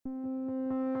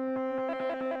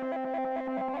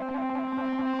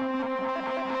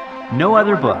No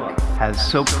other book has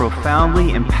so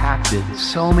profoundly impacted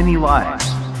so many lives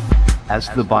as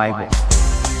the Bible.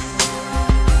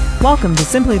 Welcome to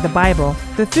Simply the Bible,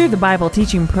 the Through the Bible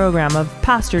teaching program of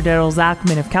Pastor Daryl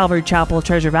Zachman of Calvary Chapel,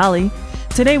 Treasure Valley.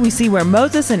 Today we see where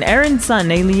Moses and Aaron's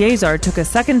son Eleazar took a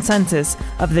second census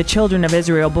of the children of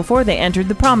Israel before they entered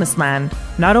the Promised Land.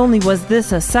 Not only was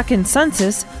this a second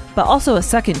census, but also a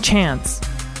second chance.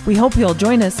 We hope you'll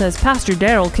join us as Pastor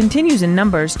Daryl continues in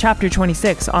Numbers chapter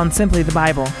 26 on Simply the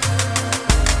Bible.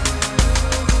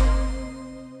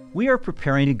 We are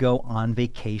preparing to go on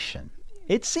vacation.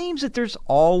 It seems that there's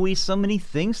always so many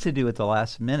things to do at the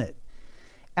last minute.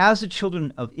 As the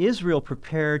children of Israel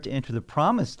prepared to enter the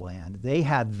Promised Land, they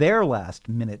had their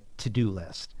last-minute to-do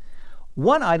list.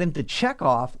 One item to check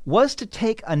off was to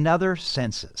take another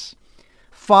census.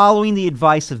 Following the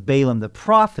advice of Balaam the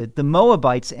prophet, the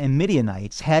Moabites and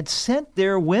Midianites had sent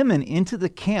their women into the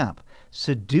camp,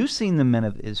 seducing the men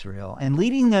of Israel and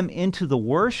leading them into the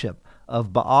worship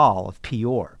of Baal of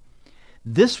Peor.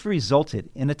 This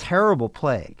resulted in a terrible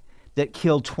plague that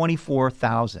killed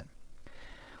 24,000.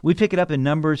 We pick it up in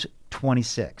Numbers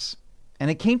 26. And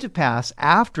it came to pass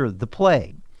after the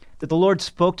plague that the Lord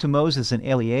spoke to Moses and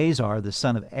Eleazar, the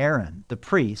son of Aaron, the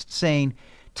priest, saying,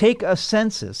 "Take a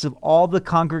census of all the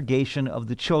congregation of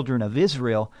the children of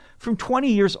Israel from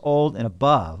 20 years old and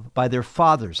above by their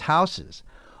fathers' houses,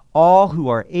 all who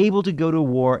are able to go to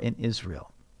war in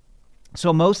Israel."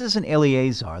 So Moses and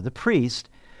Eleazar, the priest,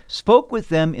 spoke with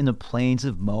them in the plains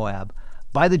of Moab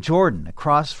by the Jordan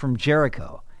across from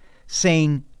Jericho,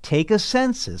 saying, "Take a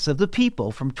census of the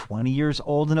people from 20 years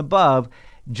old and above,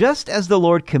 just as the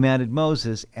Lord commanded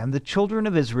Moses and the children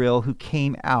of Israel who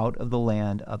came out of the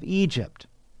land of Egypt."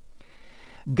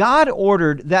 God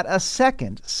ordered that a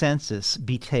second census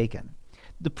be taken.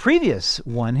 The previous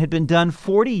one had been done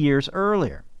 40 years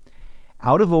earlier.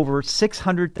 Out of over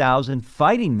 600,000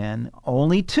 fighting men,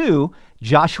 only two,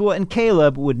 Joshua and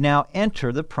Caleb, would now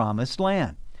enter the Promised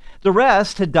Land. The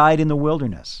rest had died in the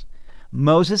wilderness.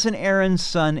 Moses and Aaron's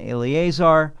son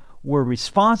Eleazar were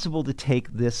responsible to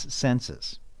take this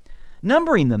census.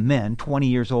 Numbering the men 20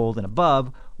 years old and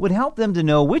above would help them to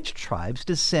know which tribes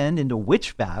to send into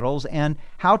which battles and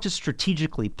how to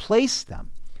strategically place them.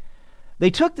 They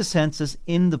took the census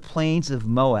in the plains of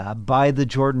Moab by the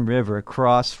Jordan River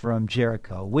across from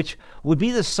Jericho, which would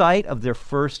be the site of their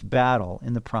first battle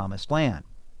in the Promised Land.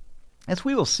 As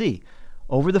we will see,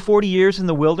 over the 40 years in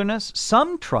the wilderness,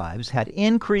 some tribes had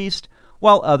increased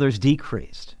while others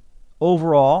decreased.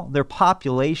 Overall, their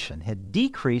population had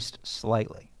decreased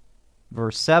slightly.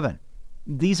 Verse 7,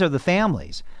 these are the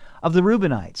families of the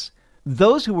Reubenites.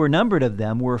 Those who were numbered of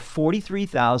them were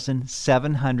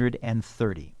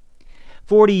 43,730.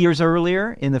 40 years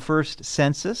earlier, in the first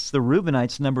census, the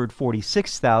Reubenites numbered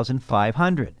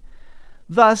 46,500.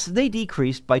 Thus, they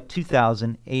decreased by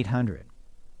 2,800.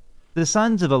 The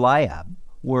sons of Eliab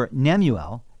were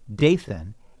Nemuel,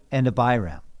 Dathan, and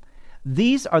Abiram.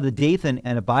 These are the Dathan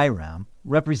and Abiram,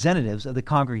 representatives of the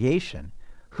congregation,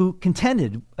 who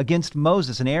contended against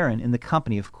Moses and Aaron in the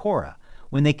company of Korah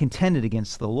when they contended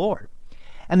against the Lord.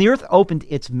 And the earth opened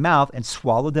its mouth and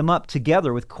swallowed them up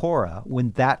together with Korah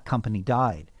when that company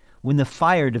died, when the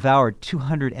fire devoured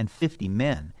 250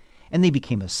 men, and they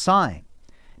became a sign.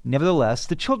 Nevertheless,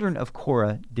 the children of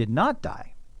Korah did not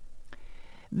die.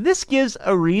 This gives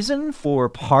a reason for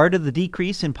part of the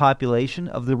decrease in population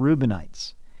of the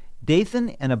Reubenites.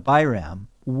 Dathan and Abiram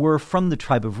were from the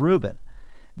tribe of Reuben.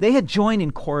 They had joined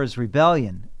in Korah's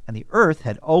rebellion, and the earth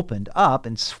had opened up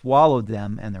and swallowed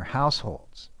them and their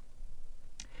households.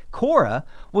 Korah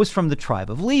was from the tribe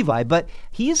of Levi, but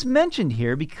he is mentioned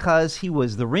here because he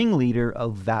was the ringleader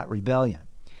of that rebellion.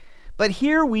 But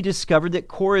here we discovered that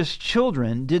Korah's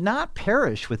children did not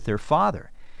perish with their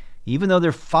father. Even though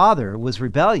their father was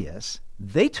rebellious,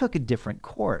 they took a different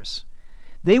course.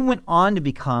 They went on to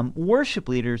become worship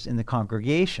leaders in the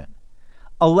congregation.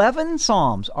 11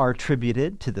 psalms are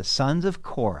attributed to the sons of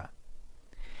Korah.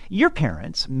 Your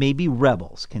parents may be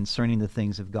rebels concerning the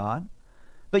things of God,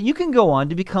 but you can go on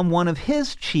to become one of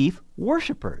his chief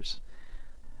worshipers.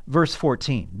 Verse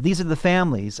 14, these are the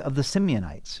families of the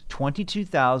Simeonites,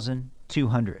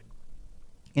 22,200.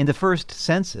 In the first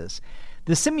census,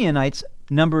 the Simeonites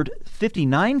numbered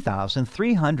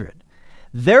 59,300.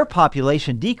 Their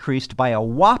population decreased by a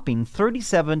whopping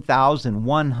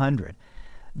 37,100.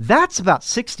 That's about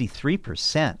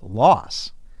 63%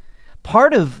 loss.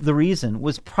 Part of the reason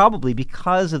was probably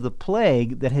because of the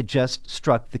plague that had just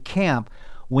struck the camp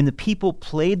when the people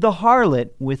played the harlot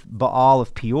with Baal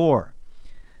of Peor.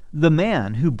 The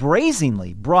man who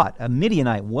brazenly brought a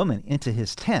Midianite woman into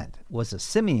his tent was a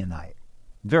Simeonite.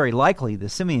 Very likely, the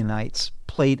Simeonites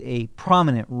played a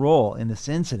prominent role in this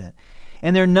incident,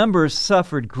 and their numbers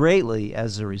suffered greatly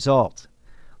as a result.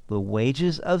 The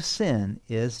wages of sin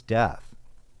is death.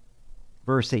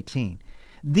 Verse 18.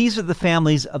 These are the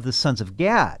families of the sons of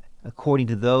Gad, according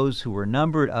to those who were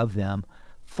numbered of them,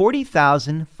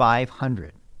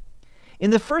 40,500.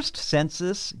 In the first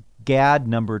census, Gad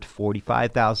numbered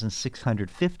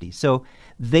 45,650, so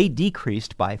they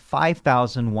decreased by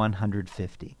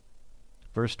 5,150.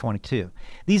 Verse 22.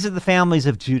 These are the families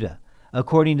of Judah,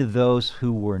 according to those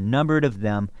who were numbered of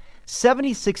them,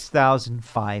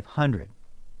 76,500.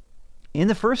 In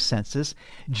the first census,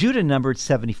 Judah numbered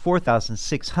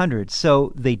 74,600,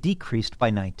 so they decreased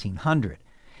by 1,900.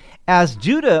 As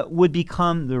Judah would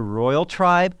become the royal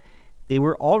tribe, they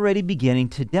were already beginning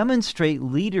to demonstrate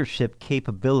leadership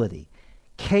capability.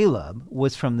 Caleb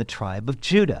was from the tribe of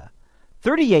Judah.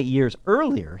 38 years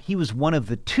earlier, he was one of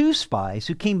the 2 spies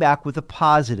who came back with a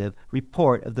positive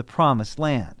report of the promised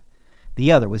land.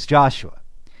 The other was Joshua.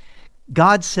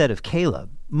 God said of Caleb,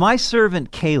 "My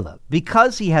servant Caleb,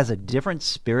 because he has a different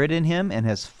spirit in him and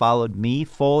has followed me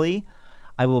fully,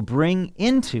 I will bring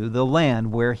into the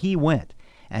land where he went,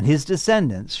 and his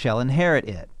descendants shall inherit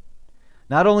it."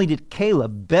 Not only did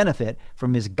Caleb benefit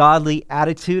from his godly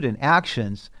attitude and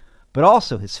actions, but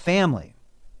also his family.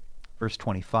 Verse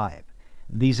 25.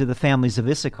 These are the families of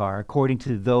Issachar, according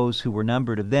to those who were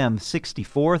numbered of them,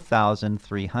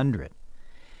 64,300.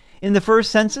 In the first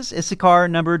census, Issachar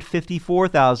numbered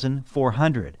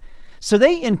 54,400, so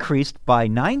they increased by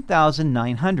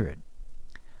 9,900.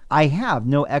 I have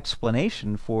no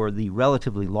explanation for the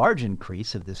relatively large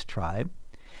increase of this tribe.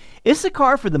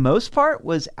 Issachar, for the most part,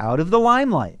 was out of the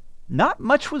limelight. Not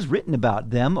much was written about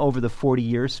them over the 40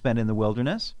 years spent in the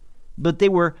wilderness, but they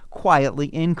were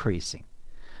quietly increasing.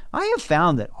 I have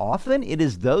found that often it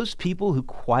is those people who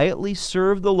quietly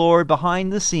serve the Lord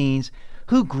behind the scenes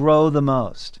who grow the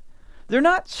most. They're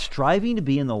not striving to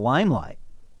be in the limelight.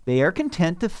 They are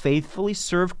content to faithfully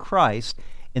serve Christ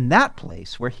in that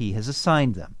place where he has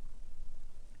assigned them.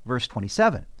 Verse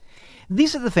 27.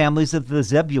 These are the families of the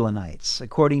Zebulunites,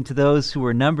 according to those who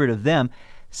were numbered of them,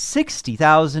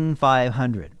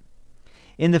 60,500.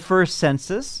 In the first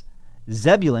census,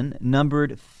 Zebulun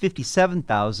numbered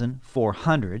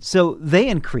 57,400, so they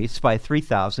increased by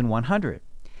 3,100.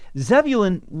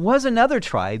 Zebulun was another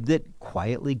tribe that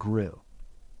quietly grew.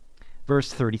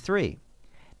 Verse 33.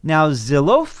 Now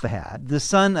Zelophehad, the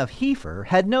son of Hepher,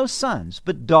 had no sons,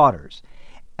 but daughters.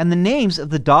 And the names of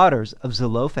the daughters of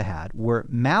Zelophehad were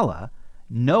Mahlah,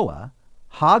 Noah,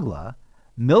 Hoglah,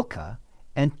 Milcah,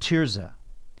 and Tirzah.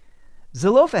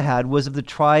 Zelophehad was of the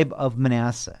tribe of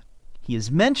Manasseh. He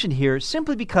is mentioned here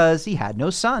simply because he had no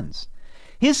sons.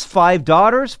 His 5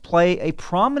 daughters play a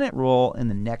prominent role in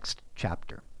the next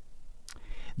chapter.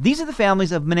 These are the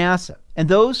families of Manasseh, and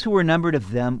those who were numbered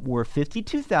of them were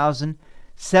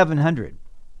 52,700.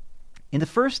 In the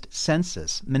first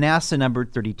census, Manasseh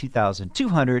numbered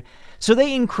 32,200, so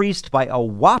they increased by a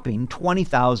whopping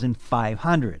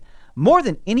 20,500, more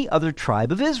than any other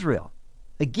tribe of Israel.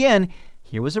 Again,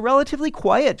 here was a relatively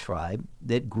quiet tribe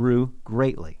that grew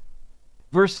greatly.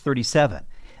 Verse 37.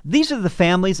 These are the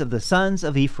families of the sons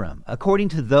of Ephraim, according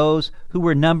to those who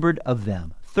were numbered of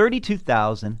them,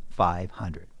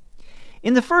 32,500.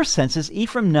 In the first census,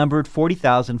 Ephraim numbered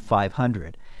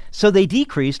 40,500, so they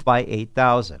decreased by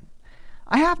 8,000.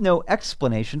 I have no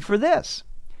explanation for this.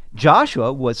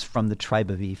 Joshua was from the tribe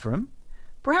of Ephraim.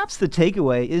 Perhaps the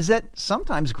takeaway is that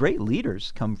sometimes great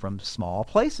leaders come from small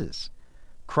places.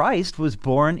 Christ was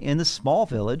born in the small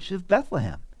village of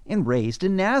Bethlehem and raised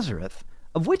in Nazareth,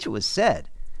 of which it was said,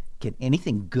 "Can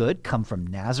anything good come from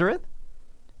Nazareth?"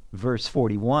 Verse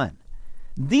 41.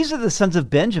 These are the sons of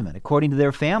Benjamin according to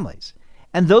their families,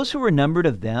 and those who were numbered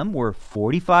of them were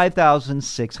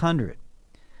 45,600.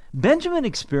 Benjamin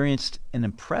experienced an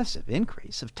impressive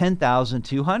increase of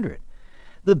 10,200.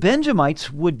 The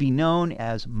Benjamites would be known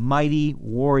as mighty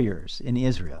warriors in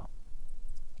Israel.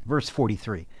 Verse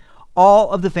 43.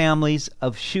 All of the families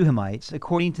of Shuhamites,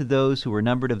 according to those who were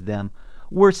numbered of them,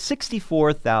 were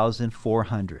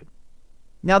 64,400.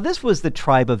 Now this was the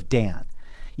tribe of Dan.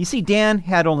 You see, Dan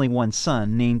had only one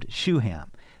son named Shuham.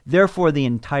 Therefore, the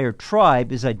entire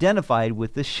tribe is identified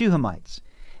with the Shuhamites.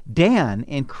 Dan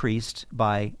increased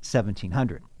by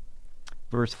 1,700.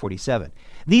 Verse 47.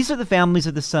 These are the families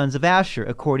of the sons of Asher,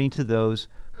 according to those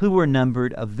who were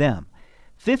numbered of them,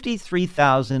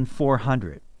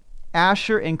 53,400.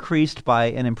 Asher increased by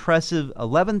an impressive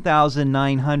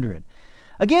 11,900.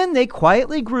 Again, they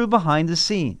quietly grew behind the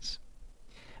scenes.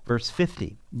 Verse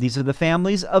 50, these are the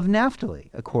families of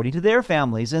Naphtali, according to their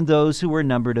families, and those who were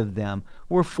numbered of them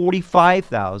were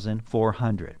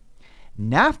 45,400.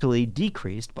 Naphtali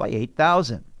decreased by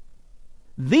 8,000.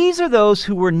 These are those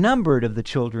who were numbered of the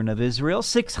children of Israel,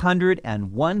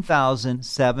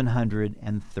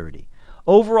 601,730.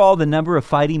 Overall, the number of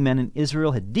fighting men in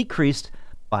Israel had decreased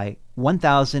by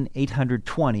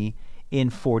 1,820 in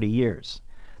 40 years.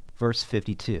 Verse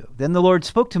 52, then the Lord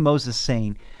spoke to Moses,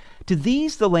 saying, to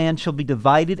these the land shall be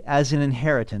divided as an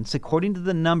inheritance according to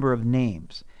the number of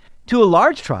names. To a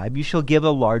large tribe you shall give a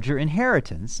larger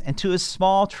inheritance, and to a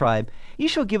small tribe you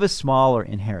shall give a smaller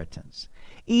inheritance.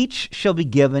 Each shall be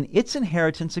given its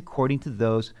inheritance according to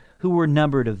those who were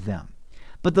numbered of them.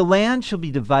 But the land shall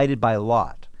be divided by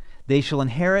lot. They shall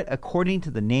inherit according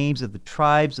to the names of the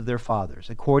tribes of their fathers.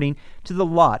 According to the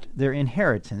lot their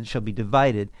inheritance shall be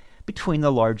divided between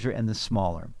the larger and the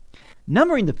smaller.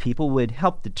 Numbering the people would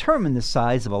help determine the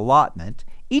size of allotment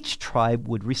each tribe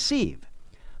would receive,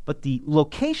 but the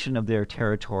location of their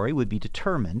territory would be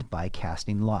determined by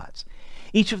casting lots.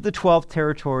 Each of the 12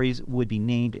 territories would be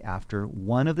named after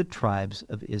one of the tribes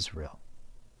of Israel.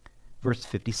 Verse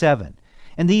 57,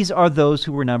 and these are those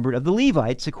who were numbered of the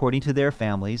Levites according to their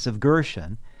families: of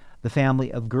Gershon, the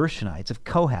family of Gershonites; of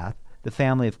Kohath, the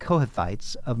family of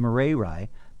Kohathites; of Merari,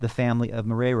 the family of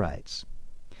Merarites.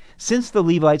 Since the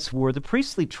Levites were the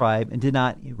priestly tribe and did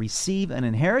not receive an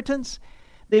inheritance,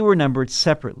 they were numbered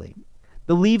separately.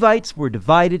 The Levites were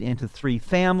divided into 3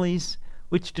 families,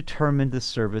 which determined the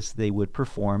service they would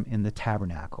perform in the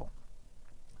tabernacle.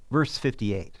 Verse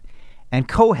 58, and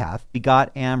Kohath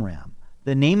begot Amram.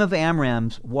 The name of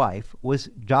Amram's wife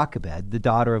was Jochebed, the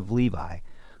daughter of Levi,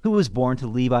 who was born to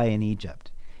Levi in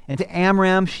Egypt. And to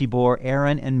Amram she bore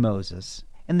Aaron and Moses,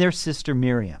 and their sister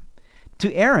Miriam.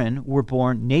 To Aaron were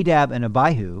born Nadab and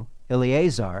Abihu,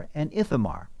 Eleazar and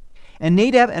Ithamar. And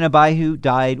Nadab and Abihu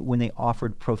died when they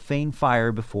offered profane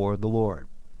fire before the Lord.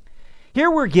 Here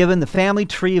we're given the family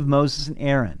tree of Moses and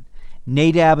Aaron.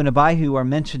 Nadab and Abihu are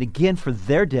mentioned again for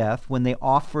their death when they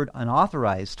offered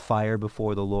unauthorized fire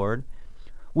before the Lord,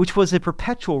 which was a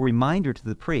perpetual reminder to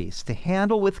the priests to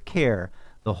handle with care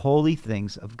the holy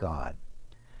things of God.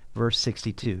 Verse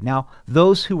 62, now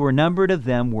those who were numbered of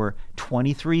them were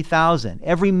 23,000,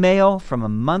 every male from a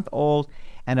month old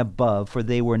and above, for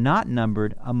they were not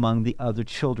numbered among the other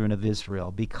children of Israel,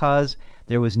 because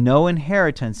there was no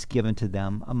inheritance given to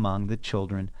them among the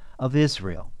children of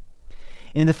Israel.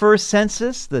 In the first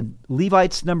census, the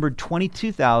Levites numbered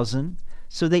 22,000,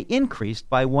 so they increased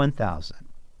by 1,000.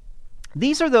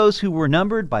 These are those who were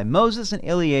numbered by Moses and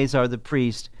Eleazar the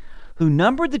priest, who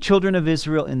numbered the children of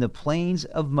Israel in the plains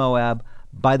of Moab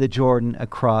by the Jordan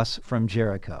across from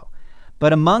Jericho.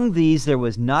 But among these there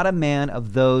was not a man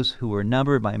of those who were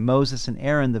numbered by Moses and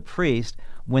Aaron the priest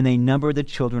when they numbered the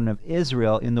children of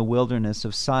Israel in the wilderness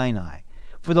of Sinai.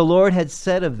 For the Lord had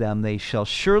said of them, they shall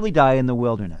surely die in the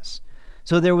wilderness.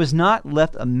 So there was not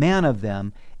left a man of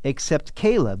them except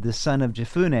Caleb the son of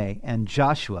Jephunneh and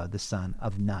Joshua the son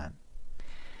of Nun.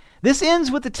 This ends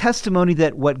with the testimony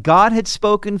that what God had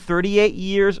spoken 38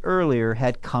 years earlier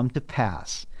had come to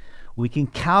pass. We can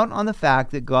count on the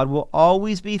fact that God will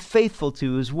always be faithful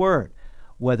to His word,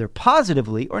 whether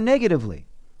positively or negatively.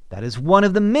 That is one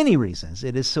of the many reasons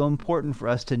it is so important for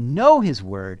us to know His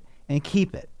word and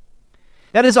keep it.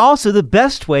 That is also the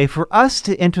best way for us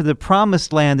to enter the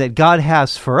promised land that God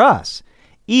has for us,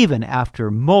 even after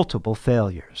multiple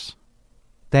failures.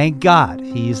 Thank God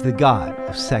He is the God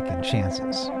of second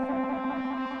chances.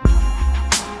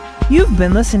 You've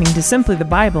been listening to Simply the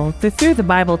Bible, the Through the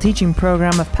Bible teaching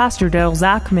program of Pastor Daryl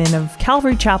Zachman of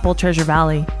Calvary Chapel, Treasure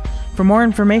Valley. For more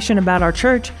information about our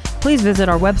church, please visit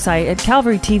our website at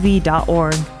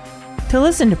calvarytv.org. To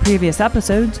listen to previous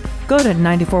episodes, go to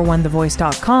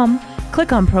 941thevoice.com,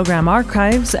 click on Program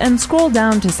Archives, and scroll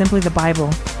down to Simply the Bible.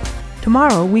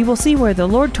 Tomorrow, we will see where the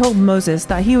Lord told Moses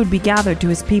that he would be gathered to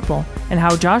his people, and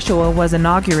how Joshua was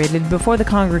inaugurated before the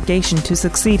congregation to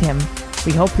succeed him.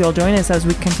 We hope you'll join us as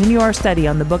we continue our study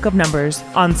on the book of Numbers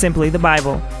on Simply the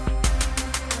Bible.